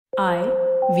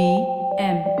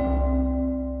IVM.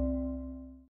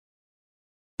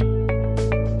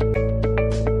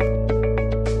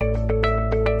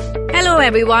 Hello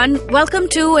everyone, welcome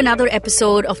to another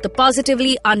episode of the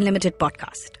Positively Unlimited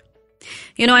podcast.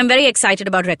 I'm very excited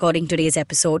about recording today's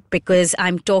episode because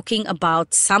I'm talking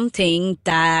about something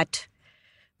that,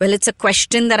 it's a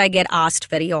question that I get asked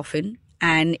very often,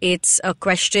 and it's a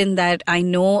question that I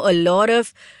know a lot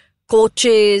of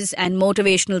coaches and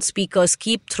motivational speakers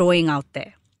keep throwing out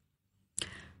there.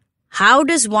 How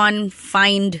does one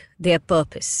find their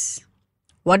purpose?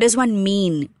 What does one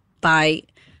mean by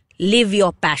live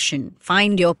your passion,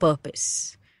 find your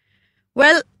purpose?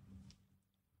 Well,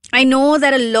 I know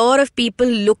that a lot of people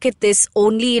look at this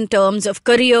only in terms of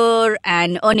career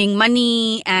and earning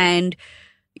money and,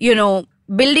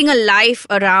 building a life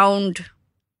around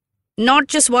not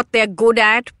just what they're good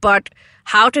at, but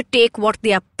how to take what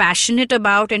they are passionate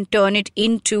about and turn it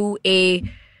into a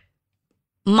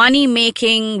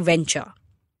money-making venture.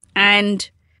 And,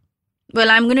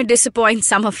 I'm going to disappoint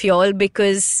some of y'all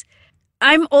because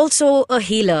I'm also a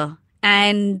healer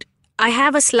and I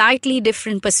have a slightly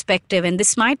different perspective, and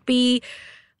this might be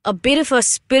a bit of a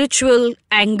spiritual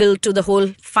angle to the whole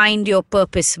find your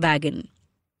purpose wagon.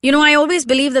 I always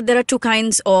believe that there are two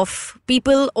kinds of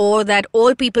people, or that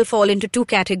all people fall into two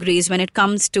categories when it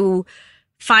comes to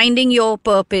finding your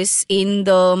purpose in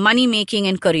the money-making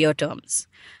and career terms.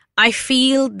 I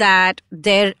feel that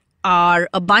there are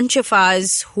a bunch of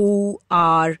us who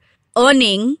are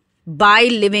earning by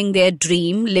living their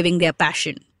dream, living their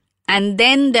passion. And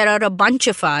then there are a bunch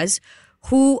of us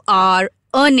who are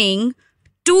earning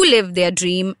to live their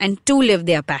dream and to live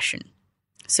their passion.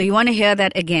 So you want to hear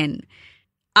that again.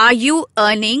 Are you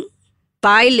earning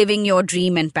by living your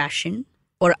dream and passion,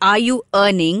 or are you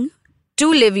earning to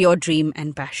live your dream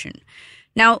and passion?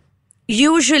 Now,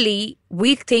 usually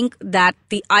we think that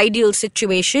the ideal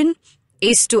situation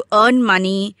is to earn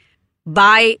money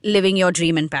by living your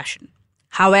dream and passion.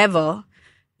 However,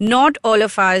 not all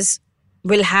of us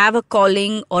will have a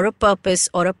calling or a purpose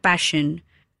or a passion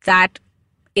that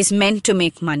is meant to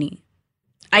make money.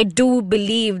 I do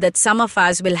believe that some of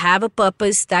us will have a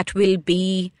purpose that will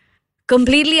be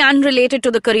completely unrelated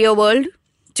to the career world,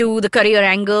 to the career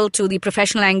angle, to the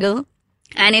professional angle,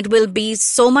 and it will be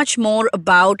so much more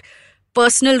about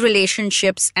personal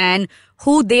relationships and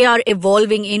who they are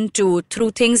evolving into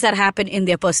through things that happen in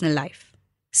their personal life.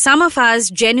 Some of us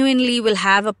genuinely will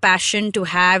have a passion to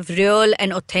have real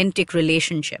and authentic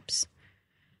relationships.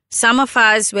 Some of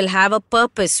us will have a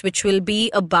purpose which will be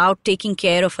about taking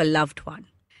care of a loved one.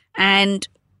 And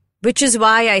which is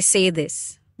why I say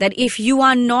this, that if you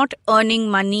are not earning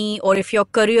money, or if your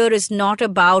career is not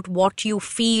about what you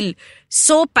feel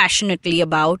so passionately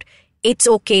about, it's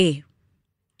okay.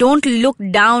 Don't look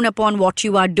down upon what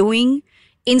you are doing.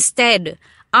 Instead,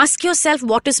 ask yourself,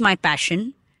 what is my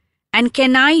passion? And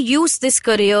can I use this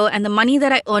career and the money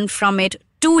that I earn from it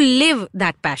to live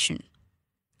that passion?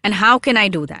 And how can I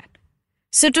do that?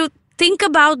 So to think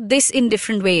about this in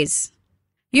different ways.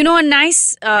 A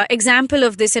nice example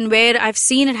of this, and where I've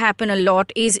seen it happen a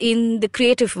lot, is in the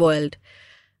creative world.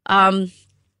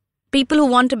 People who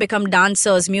want to become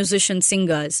dancers, musicians,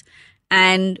 singers,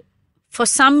 and for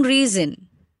some reason,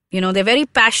 they're very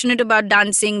passionate about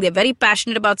dancing, they're very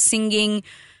passionate about singing,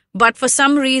 but for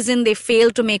some reason they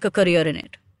fail to make a career in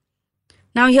it.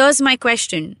 Now here's my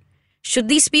question. Should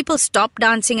these people stop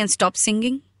dancing and stop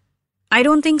singing? I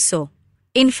don't think so.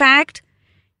 In fact,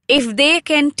 if they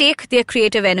can take their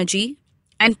creative energy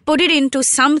and put it into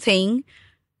something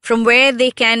from where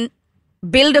they can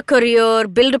build a career,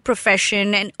 build a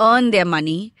profession, and earn their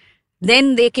money,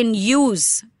 then they can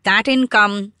use that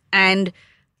income and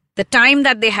the time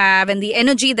that they have and the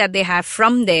energy that they have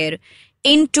from there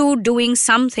into doing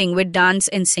something with dance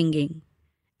and singing,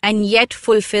 and yet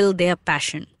fulfill their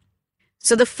passion.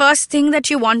 So the first thing that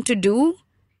you want to do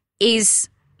is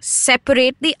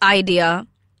separate the idea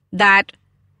that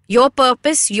your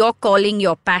purpose, your calling,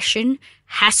 your passion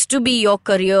has to be your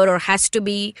career or has to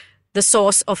be the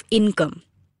source of income.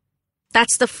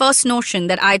 That's the first notion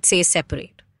that I'd say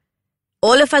separate.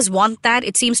 All of us want that.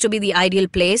 It seems to be the ideal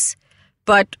place.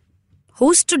 But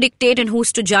who's to dictate and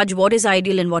who's to judge what is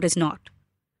ideal and what is not?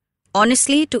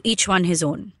 Honestly, to each one his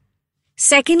own.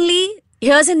 Secondly,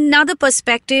 here's another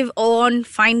perspective on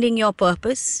finding your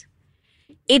purpose.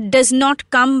 It does not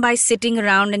come by sitting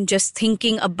around and just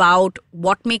thinking about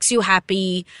what makes you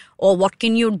happy or what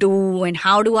can you do and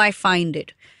how do I find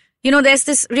it. There's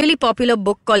this really popular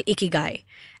book called Ikigai.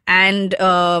 And,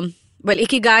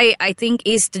 Ikigai, I think,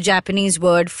 is the Japanese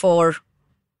word for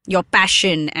your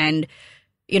passion and,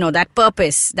 that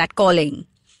purpose, that calling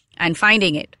and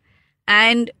finding it.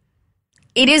 And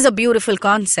It is a beautiful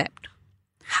concept.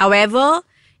 However,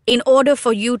 in order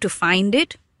for you to find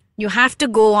it, you have to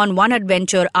go on one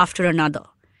adventure after another.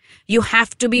 You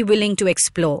have to be willing to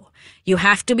explore. You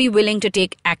have to be willing to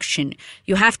take action.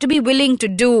 You have to be willing to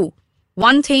do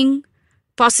one thing,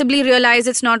 possibly realize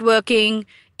it's not working,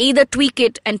 either tweak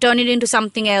it and turn it into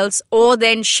something else, or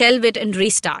then shelve it and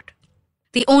restart.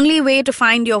 The only way to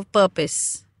find your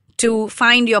purpose, to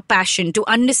find your passion, to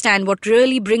understand what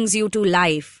really brings you to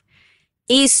life,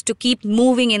 is to keep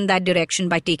moving in that direction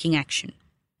by taking action.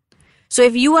 So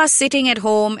if you are sitting at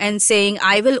home and saying,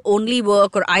 I will only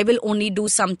work or I will only do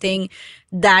something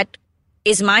that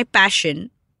is my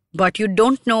passion, but you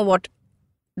don't know what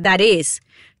that is,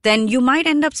 then you might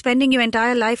end up spending your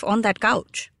entire life on that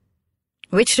couch,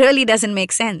 which really doesn't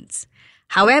make sense.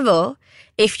 However,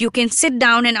 if you can sit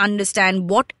down and understand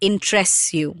what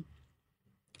interests you,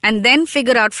 and then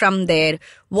figure out from there,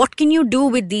 what can you do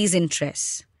with these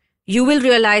interests, you will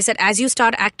realize that as you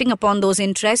start acting upon those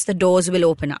interests, the doors will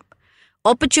open up.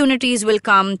 Opportunities will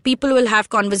come, people will have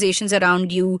conversations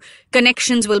around you,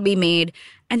 connections will be made,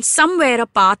 and somewhere a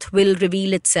path will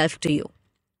reveal itself to you.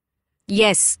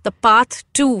 Yes, the path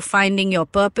to finding your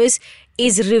purpose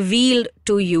is revealed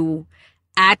to you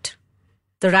at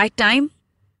the right time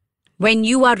when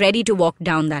you are ready to walk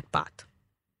down that path.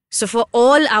 So for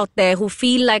all out there who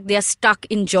feel like they are stuck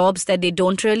in jobs that they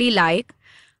don't really like,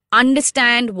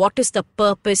 understand what is the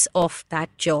purpose of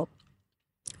that job.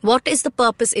 What is the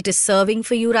purpose it is serving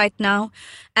for you right now,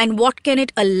 and what can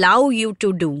it allow you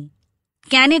to do?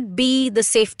 Can it be the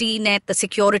safety net, the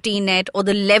security net, or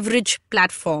the leverage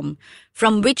platform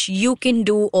from which you can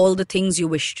do all the things you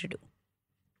wish to do?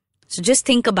 So just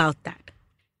think about that.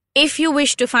 If you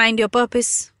wish to find your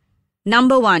purpose,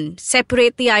 number one,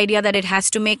 separate the idea that it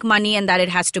has to make money and that it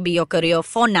has to be your career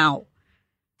for now.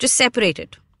 Just separate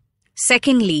it.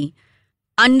 Secondly,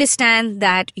 understand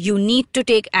that you need to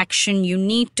take action, you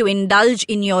need to indulge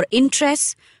in your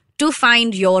interests to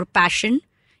find your passion,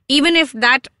 even if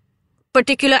that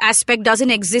particular aspect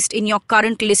doesn't exist in your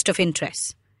current list of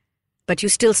interests. But you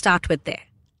still start with there.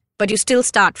 But you still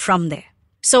start from there.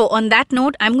 So on that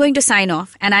note, I'm going to sign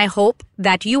off, and I hope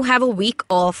that you have a week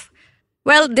of,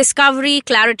 discovery,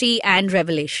 clarity, and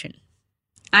revelation.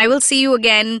 I will see you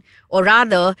again, or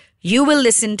rather, you will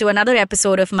listen to another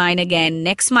episode of mine again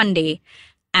next Monday.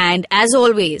 And as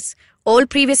always, all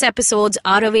previous episodes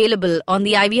are available on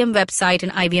the IVM website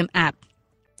and IVM app.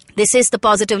 This is the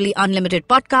Positively Unlimited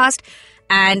podcast,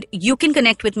 and you can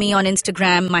connect with me on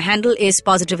Instagram. My handle is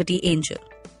Positivity Angel.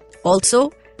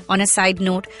 Also, on a side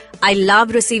note, I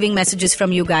love receiving messages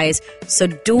from you guys, so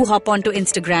do hop onto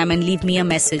Instagram and leave me a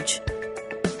message.